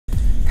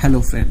Hello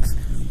friends,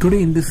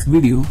 today in this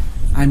video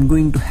I'm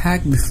going to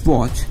hack this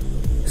watch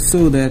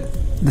so that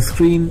the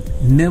screen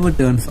never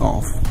turns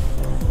off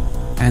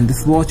and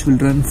this watch will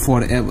run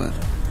forever.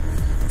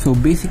 So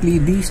basically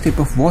these type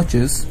of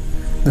watches,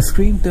 the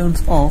screen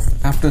turns off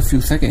after a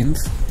few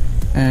seconds,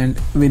 and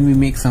when we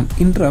make some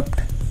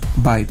interrupt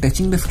by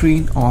touching the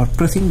screen or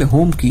pressing the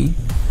home key,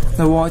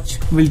 the watch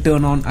will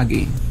turn on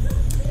again.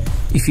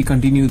 If we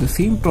continue the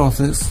same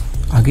process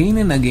again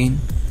and again,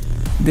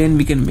 then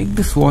we can make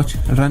this watch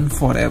run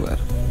forever,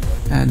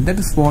 and that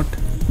is what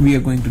we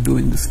are going to do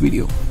in this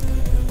video.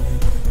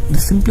 The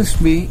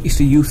simplest way is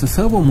to use a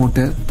servo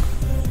motor,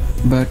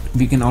 but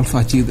we can also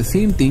achieve the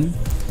same thing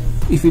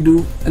if we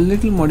do a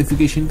little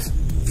modifications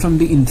from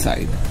the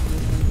inside.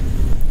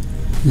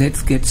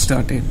 Let's get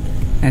started,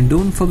 and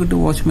don't forget to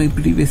watch my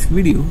previous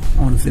video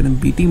on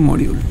ZMPT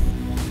module.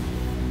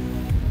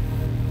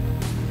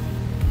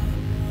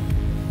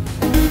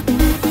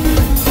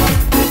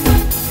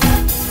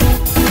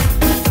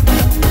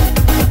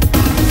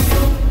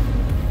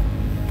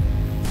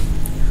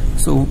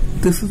 So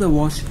this is the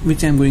watch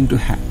which I am going to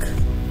hack.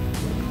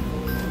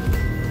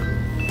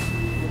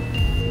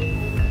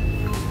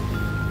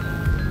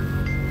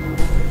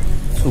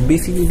 So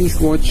basically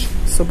this watch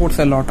supports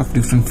a lot of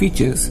different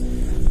features,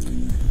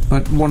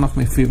 but one of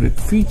my favorite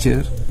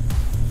feature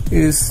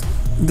is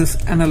this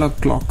analog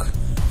clock,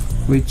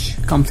 which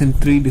comes in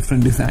 3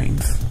 different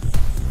designs.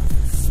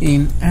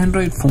 In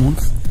Android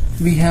phones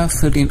we have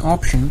certain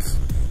options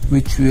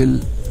which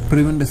will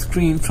prevent the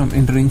screen from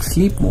entering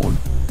sleep mode,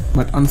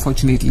 but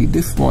unfortunately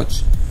this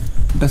watch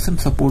doesn't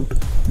support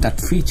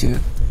that feature,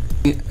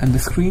 and the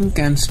screen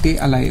can stay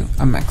alive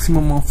a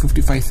maximum of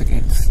 55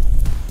 seconds.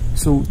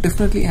 So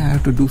definitely I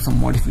have to do some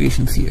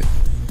modifications here.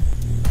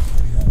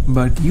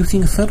 But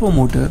using a servo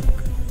motor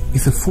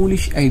is a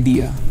foolish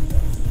idea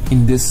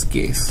in this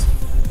case.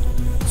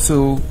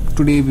 So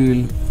today we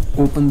will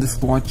open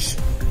this watch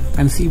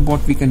and see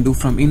what we can do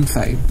from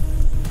inside.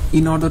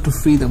 In order to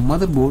free the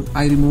motherboard,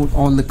 I removed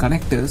all the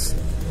connectors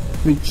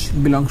which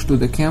belongs to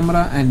the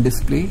camera and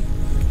display,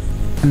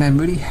 and I'm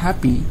very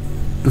happy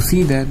to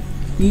see that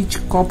each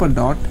copper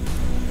dot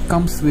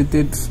comes with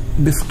its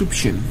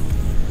description.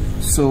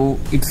 So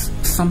it's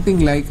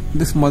something like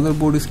this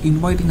motherboard is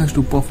inviting us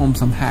to perform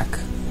some hack.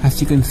 As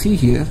you can see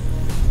here,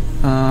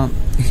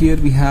 here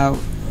we have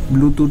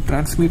Bluetooth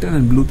transmitter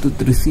and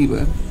Bluetooth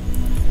receiver,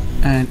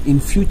 and in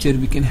future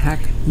we can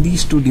hack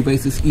these 2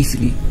 devices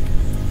easily,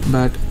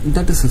 but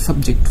that is a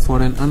subject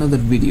for another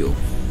video.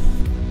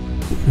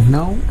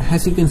 Now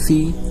as you can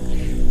see,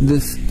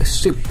 this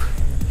strip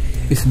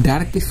is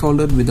directly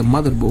soldered with the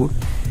motherboard,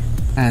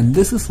 and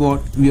this is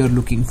what we are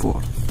looking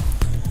for.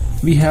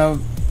 We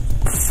have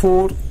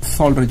 4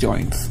 solder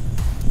joints.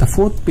 The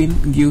 4th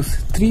pin gives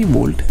 3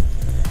 volt.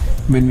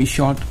 When we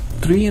short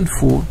 3 and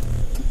 4,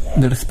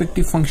 the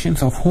respective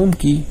functions of home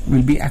key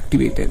will be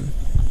activated.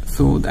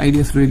 So the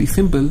idea is really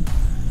simple.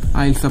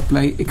 I'll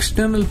supply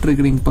external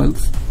triggering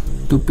pulse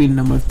to pin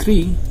number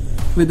 3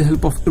 with the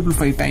help of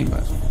 555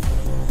 timer.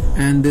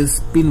 And this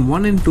pin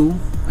 1 and 2,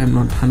 I'm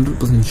not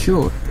 100%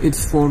 sure,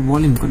 it's for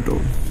volume control.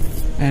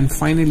 And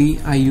finally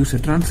I use a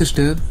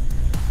transistor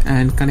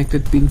and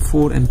connected pin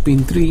 4 and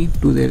pin 3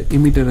 to their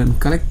emitter and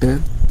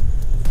collector,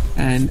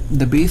 and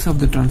the base of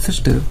the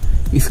transistor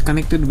is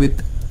connected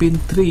with pin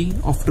 3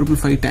 of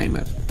 555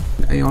 timer.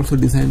 I also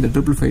designed the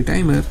 555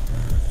 timer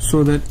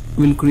so that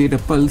we'll create a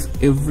pulse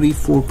every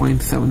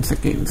 4.7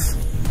 seconds.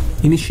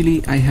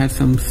 Initially I had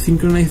some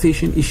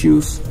synchronization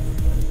issues,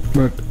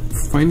 but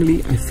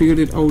finally I figured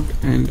it out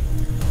and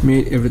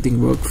made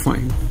everything work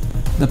fine.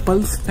 The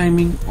pulse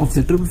timing of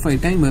the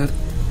 555 timer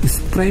is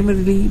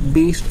primarily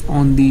based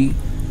on the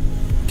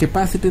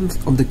capacitance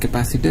of the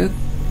capacitor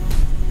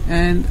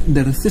and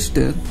the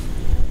resistor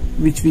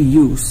which we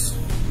use,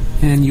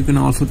 and you can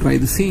also try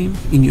the same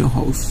in your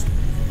house.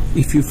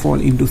 If you fall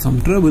into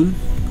some trouble,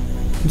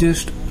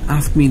 just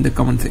ask me in the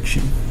comment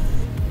section.